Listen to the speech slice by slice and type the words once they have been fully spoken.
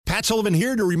Matt Sullivan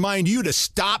here to remind you to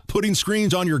stop putting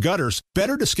screens on your gutters.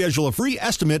 Better to schedule a free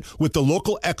estimate with the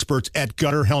local experts at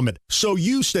Gutter Helmet so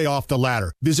you stay off the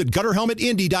ladder. Visit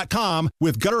GutterHelmetIndy.com.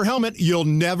 With Gutter Helmet, you'll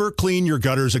never clean your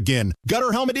gutters again.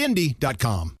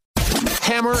 GutterHelmetIndy.com.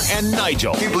 Hammer and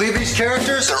Nigel. Can you believe these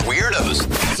characters are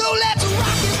weirdos? So let's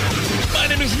rock it! My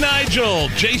name is Nigel.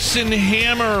 Jason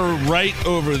Hammer right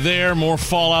over there. More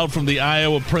fallout from the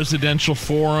Iowa presidential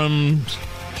forum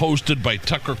hosted by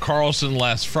Tucker Carlson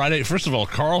last Friday. First of all,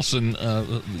 Carlson,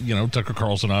 Tucker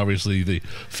Carlson, obviously the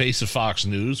face of Fox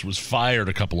News, was fired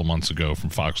a couple of months ago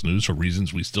from Fox News for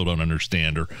reasons we still don't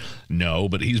understand or know,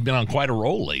 but he's been on quite a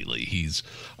roll lately. He's,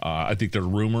 I think there are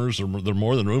rumors, or they're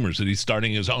more than rumors, that he's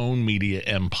starting his own media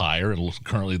empire and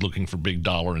currently looking for big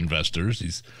dollar investors.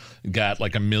 He's got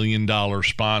like $1 million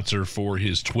sponsor for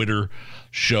his Twitter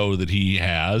show that he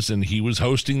has, and he was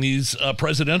hosting these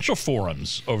presidential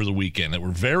forums over the weekend that were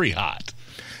very hot.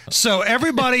 So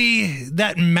everybody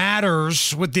that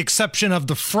matters, with the exception of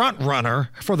the front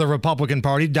runner for the Republican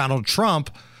Party, Donald Trump,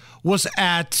 was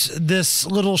at this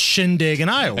little shindig in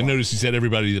Iowa. I noticed he said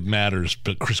everybody that matters,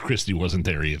 but Chris Christie wasn't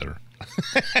there either.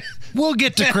 We'll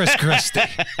get to Chris Christie.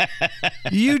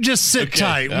 You just sit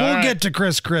tight. We'll get to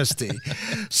Chris Christie.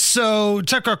 So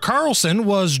Tucker Carlson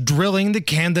was drilling the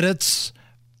candidates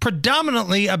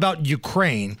predominantly about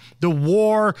Ukraine, the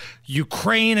war,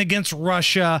 Ukraine against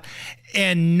Russia,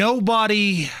 and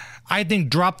nobody, I think,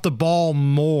 dropped the ball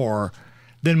more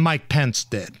than Mike Pence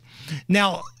did.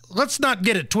 Now, let's not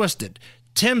get it twisted.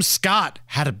 Tim Scott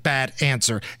had a bad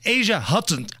answer. Asia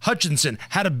Hutchinson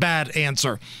had a bad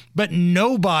answer. But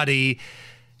nobody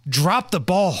dropped the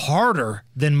ball harder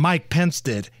than Mike Pence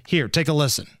did. Here, take a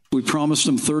listen. We promised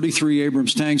them 33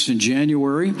 Abrams tanks in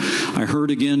January. I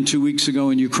heard again 2 weeks ago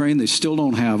in Ukraine, they still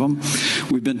don't have them.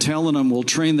 We've been telling them we'll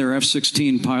train their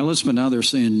F-16 pilots, but now they're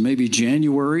saying maybe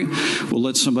January we'll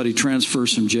let somebody transfer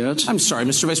some jets. I'm sorry,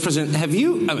 Mr. Vice President, have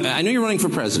you, I know you're running for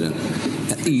president.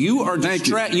 You are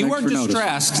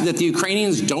distressed that the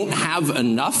Ukrainians don't have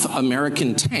enough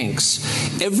American tanks.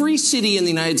 Every city in the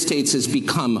United States has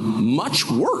become much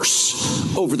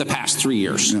worse over the past 3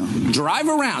 years. Yeah. Drive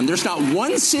around. There's not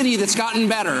one city that's gotten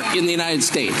better in the United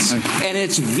States, and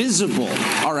it's visible.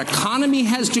 Our economy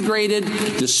has degraded,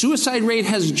 the suicide rate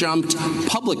has jumped,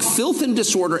 public filth and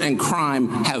disorder and crime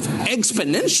have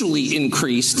exponentially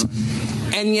increased,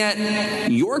 and yet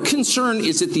your concern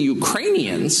is that the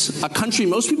Ukrainians, a country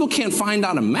most people can't find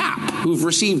on a map, who've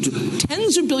received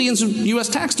tens of billions of U.S.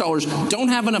 tax dollars, don't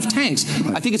have enough tanks.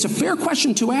 I think it's a fair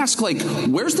question to ask, like,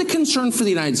 where's the concern for the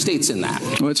United States in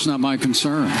that? Well, it's not my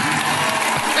concern.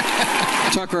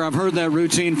 Tucker, I've heard that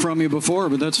routine from you before,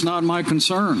 but that's not my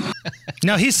concern.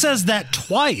 Now, he says that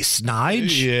twice,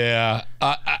 Nige. Yeah,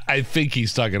 I think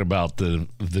he's talking about the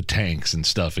tanks and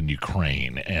stuff in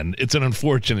Ukraine, and it's an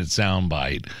unfortunate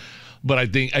soundbite. But I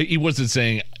think he wasn't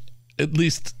saying, at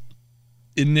least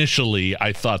initially,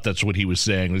 I thought that's what he was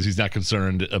saying, was he's not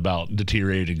concerned about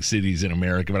deteriorating cities in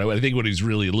America. But I think what he's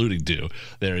really alluding to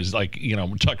there is, like,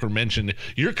 Tucker mentioned,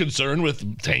 you're concerned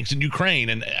with tanks in Ukraine.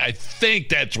 And I think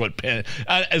that's what Penn,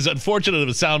 as unfortunate of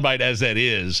a soundbite as that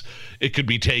is, it could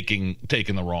be taken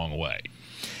the wrong way.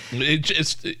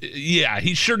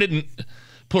 He sure didn't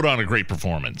put on a great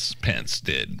performance. Pence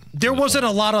did. There wasn't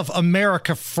a lot of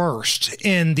America first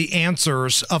in the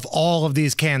answers of all of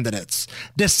these candidates.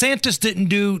 DeSantis didn't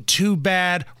do too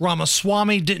bad.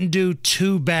 Ramaswamy didn't do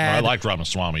too bad. I liked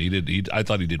Ramaswamy. I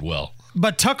thought he did well.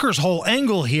 But Tucker's whole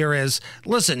angle here is,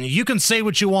 listen, you can say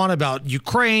what you want about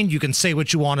Ukraine. You can say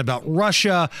what you want about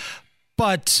Russia.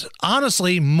 But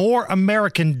honestly, more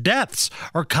American deaths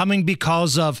are coming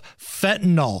because of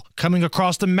fentanyl coming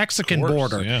across the Mexican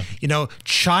border. Yeah.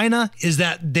 China, is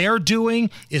that they're doing?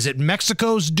 Is it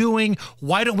Mexico's doing?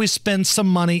 Why don't we spend some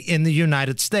money in the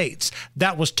United States?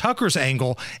 That was Tucker's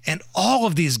angle. And all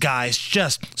of these guys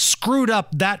just screwed up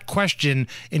that question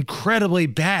incredibly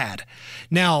bad.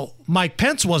 Now, Mike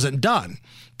Pence wasn't done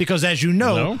because, as you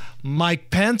know, Mike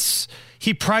Pence,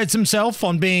 he prides himself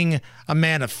on being a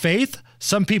man of faith.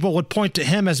 Some people would point to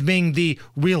him as being the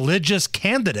religious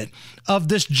candidate of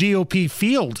this GOP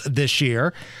field this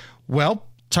year. Well,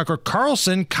 Tucker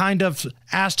Carlson kind of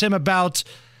asked him about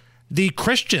the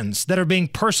Christians that are being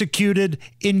persecuted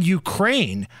in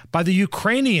Ukraine by the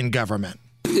Ukrainian government.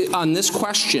 On this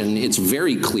question, it's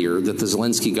very clear that the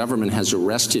Zelensky government has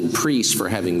arrested priests for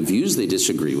having views they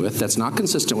disagree with. That's not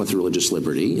consistent with religious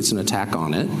liberty. It's an attack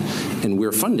on it, and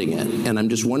we're funding it. And I'm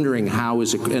just wondering how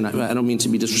is it, and I don't mean to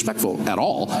be disrespectful at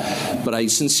all, but I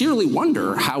sincerely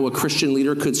wonder how a Christian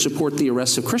leader could support the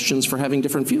arrest of Christians for having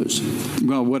different views.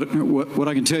 Well, what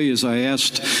I can tell you is I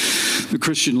asked the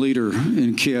Christian leader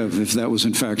in Kiev if that was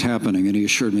in fact happening, and he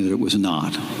assured me that it was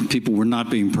not. People were not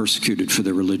being persecuted for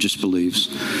their religious beliefs.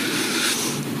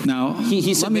 Now,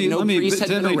 he said let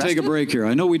me take a break here.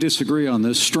 I know we disagree on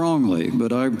this strongly,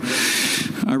 but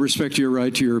I respect your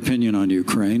right to your opinion on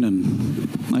Ukraine, and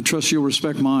I trust you'll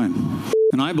respect mine.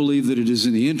 And I believe that it is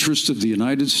in the interest of the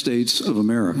United States of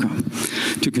America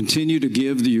to continue to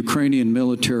give the Ukrainian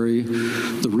military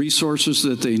the resources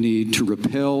that they need to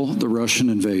repel the Russian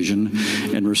invasion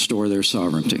and restore their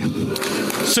sovereignty.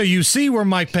 So you see where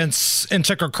Mike Pence and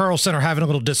Tucker Carlson are having a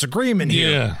little disagreement here.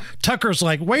 Yeah. Tucker's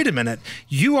like, wait a minute,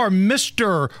 you are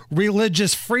Mr.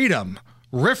 Religious Freedom.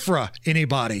 RIFRA,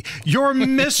 anybody. You're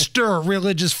Mr.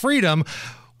 Religious Freedom.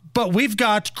 But we've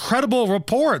got credible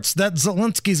reports that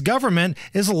Zelensky's government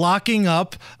is locking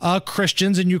up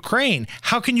Christians in Ukraine.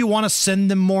 How can you want to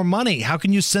send them more money? How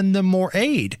can you send them more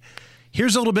aid?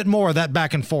 Here's a little bit more of that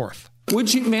back and forth.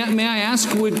 Would you, may I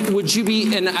ask, would you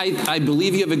be, and I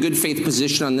believe you have a good faith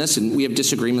position on this, and we have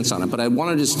disagreements on it, but I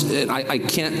want to just, I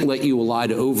can't let you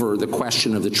elide over the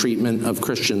question of the treatment of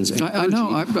Christians. And I know,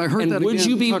 I heard and that would again.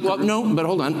 you be, well, no, but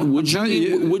hold on, would you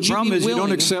be willing? Problem is you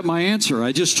don't accept my answer.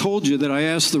 I just told you that I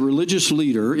asked the religious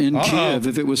leader in Kiev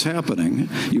if it was happening.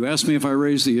 You asked me if I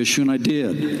raised the issue, and I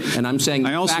did. And I'm saying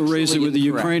I also raised it with the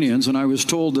Ukrainians, and I was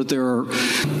told that there are...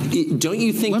 Don't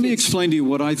you think... Let me explain to you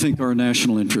what I think our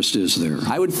national interest is there.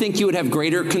 I would think you would have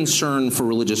greater concern for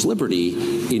religious liberty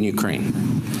in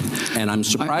Ukraine. And I'm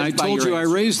surprised by your I told you I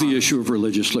raised the issue of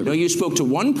religious liberty. No, you spoke to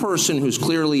one person who's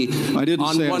clearly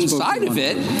on one side of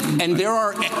it, and there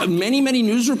are many, many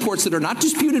news reports that are not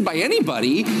disputed by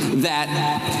anybody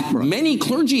that many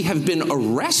clergy have been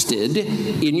arrested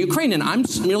in Ukraine. And I'm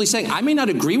merely saying I may not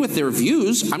agree with their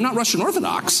views. I'm not Russian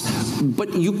Orthodox,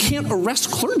 but you can't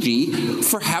arrest clergy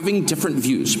for having different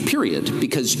views, period.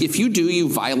 Because if you do, you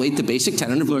violate the basic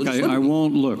tenet of religious liberty. I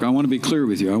want to be clear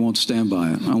with you. I won't stand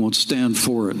by it. I won't stand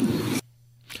for it.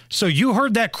 So you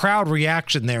heard that crowd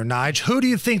reaction there, Nige. Who do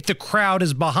you think the crowd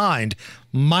is behind?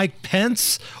 Mike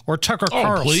Pence or Tucker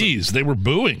Carlson? Oh, please. They were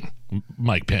booing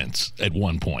Mike Pence at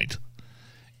one point.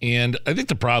 And I think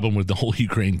the problem with the whole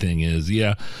Ukraine thing is,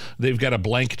 yeah, they've got a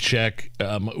blank check.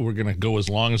 We're going to go as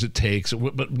long as it takes.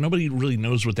 But nobody really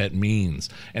knows what that means.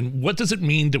 And what does it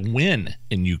mean to win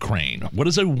in Ukraine? What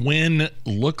does a win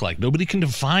look like? Nobody can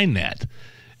define that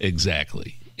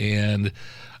exactly. And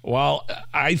while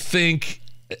I think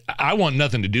I want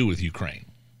nothing to do with Ukraine,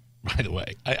 by the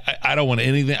way. I don't want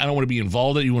anything. I don't want to be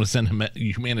involved in it. You want to send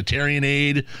humanitarian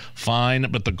aid, fine.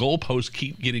 But the goalposts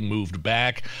keep getting moved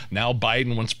back. Now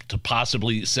Biden wants to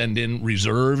possibly send in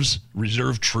reserve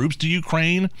troops to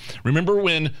Ukraine. Remember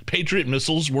when Patriot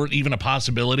missiles weren't even a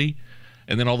possibility?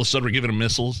 And then all of a sudden we're giving them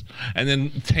missiles. And then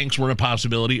tanks weren't a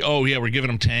possibility. Oh, yeah, we're giving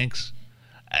them tanks.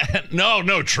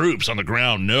 No troops on the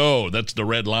ground. No, that's the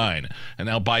red line. And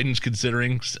now Biden's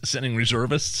considering sending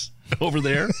reservists over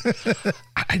there.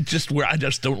 I just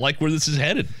don't like where this is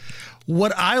headed.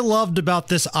 What I loved about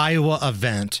this Iowa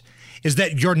event is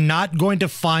that you're not going to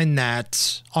find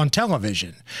that on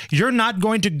television. You're not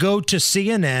going to go to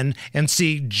CNN and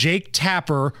see Jake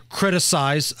Tapper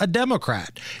criticize a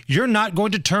Democrat. You're not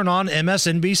going to turn on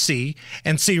MSNBC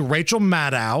and see Rachel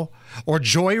Maddow or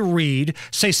Joy Reid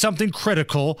say something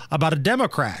critical about a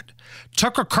Democrat.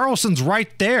 Tucker Carlson's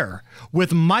right there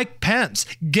with Mike Pence,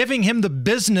 giving him the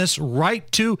business right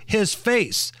to his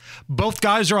face. Both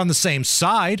guys are on the same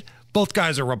side. Both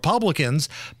guys are Republicans,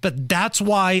 but that's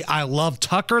why I love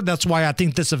Tucker. That's why I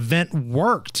think this event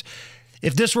worked.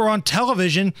 If this were on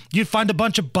television, you'd find a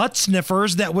bunch of butt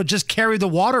sniffers that would just carry the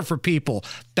water for people.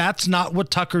 That's not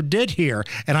what Tucker did here,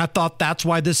 and I thought that's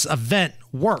why this event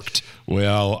worked.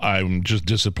 Well, I'm just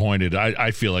disappointed.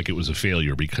 I feel like it was a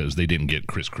failure because they didn't get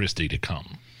Chris Christie to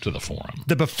come to the forum.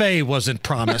 The buffet wasn't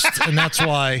promised, and that's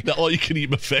why the all-you-can-eat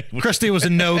buffet. Christie was a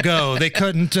no-go. They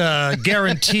couldn't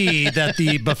guarantee that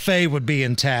the buffet would be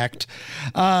intact.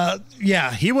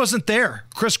 Yeah, he wasn't there.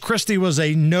 Chris Christie was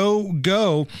a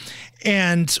no-go,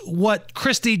 and what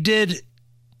Christie did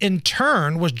in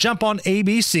turn was jump on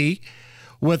ABC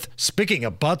with, speaking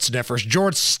of butt sniffers,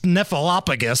 George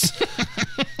Sniffleupagus,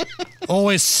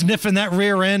 always sniffing that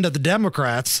rear end of the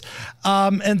Democrats,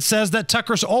 and says that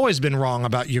Tucker's always been wrong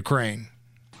about Ukraine.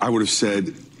 I would have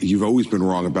said, you've always been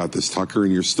wrong about this, Tucker,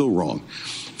 and you're still wrong.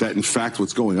 That, in fact,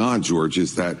 what's going on, George,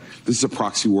 is that this is a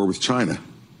proxy war with China.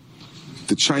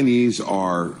 The Chinese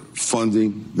are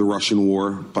funding the Russian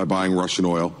war by buying Russian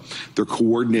oil. They're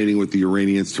coordinating with the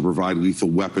Iranians to provide lethal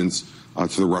weapons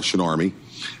to the Russian army.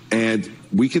 And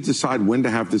we could decide when to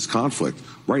have this conflict.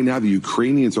 Right now, the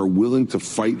Ukrainians are willing to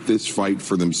fight this fight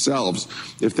for themselves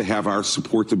if they have our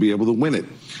support to be able to win it.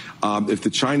 If the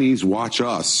Chinese watch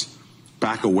us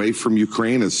back away from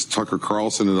Ukraine, as Tucker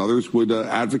Carlson and others would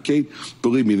advocate,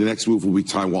 believe me, the next move will be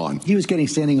Taiwan. He was getting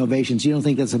standing ovations. You don't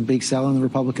think that's a big sell in the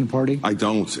Republican Party? I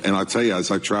don't. And I'll tell you, as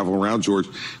I travel around, George,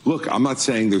 look, I'm not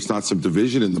saying there's not some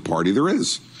division in the party. There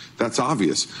is. That's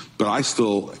obvious. But I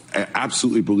still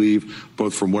absolutely believe,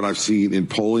 both from what I've seen in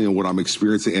polling and what I'm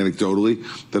experiencing anecdotally,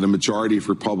 that a majority of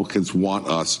Republicans want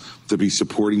us to be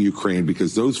supporting Ukraine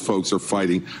because those folks are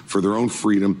fighting for their own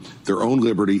freedom, their own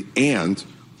liberty, and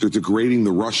they're degrading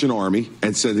the Russian army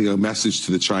and sending a message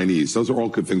to the Chinese. Those are all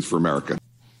good things for America.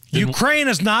 Ukraine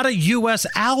is not a U.S.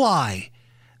 ally.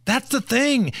 That's the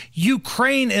thing.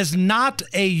 Ukraine is not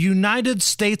a United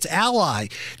States ally.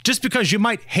 Just because you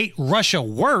might hate Russia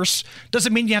worse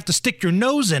doesn't mean you have to stick your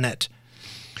nose in it.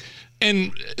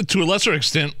 And to a lesser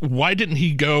extent, why didn't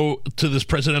he go to this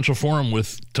presidential forum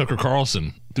with Tucker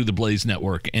Carlson through the Blaze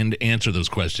Network and answer those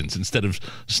questions instead of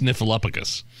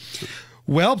Sniffleupagus?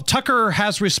 Well, Tucker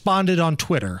has responded on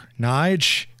Twitter.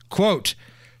 Nige, quote,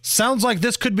 "Sounds like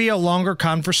this could be a longer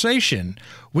conversation.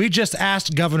 We just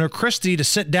asked Governor Christie to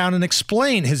sit down and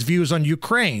explain his views on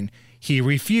Ukraine. He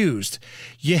refused.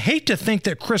 You hate to think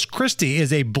that Chris Christie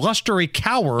is a blustery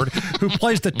coward who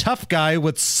plays the tough guy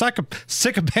with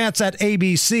sycophants at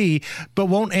ABC, but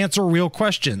won't answer real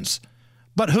questions.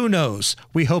 But who knows?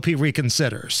 We hope he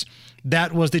reconsiders."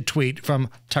 That was the tweet from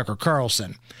Tucker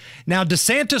Carlson. Now,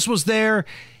 DeSantis was there.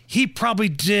 He probably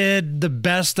did the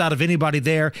best out of anybody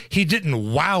there. He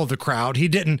didn't wow the crowd. He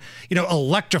didn't,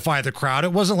 electrify the crowd.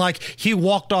 It wasn't like he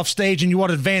walked off stage and you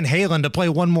wanted Van Halen to play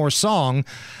one more song,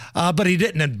 but he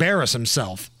didn't embarrass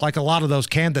himself like a lot of those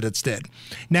candidates did.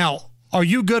 Now, are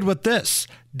you good with this?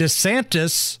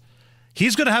 DeSantis,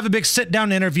 he's going to have a big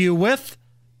sit-down interview with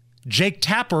Jake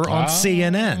Tapper on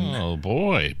CNN. Oh,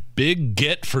 boy. Big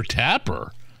get for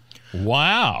Tapper.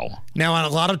 Wow. Now, and a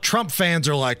lot of Trump fans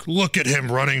are like, look at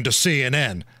him running to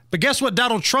CNN. But guess what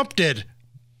Donald Trump did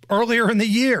earlier in the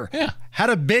year? Yeah. Had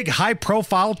a big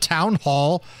high-profile town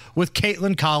hall with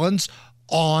Caitlin Collins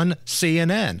on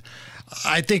CNN.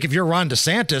 I think if you're Ron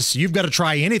DeSantis, you've got to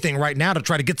try anything right now to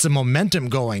try to get some momentum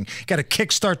going. Got to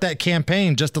kickstart that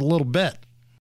campaign just a little bit.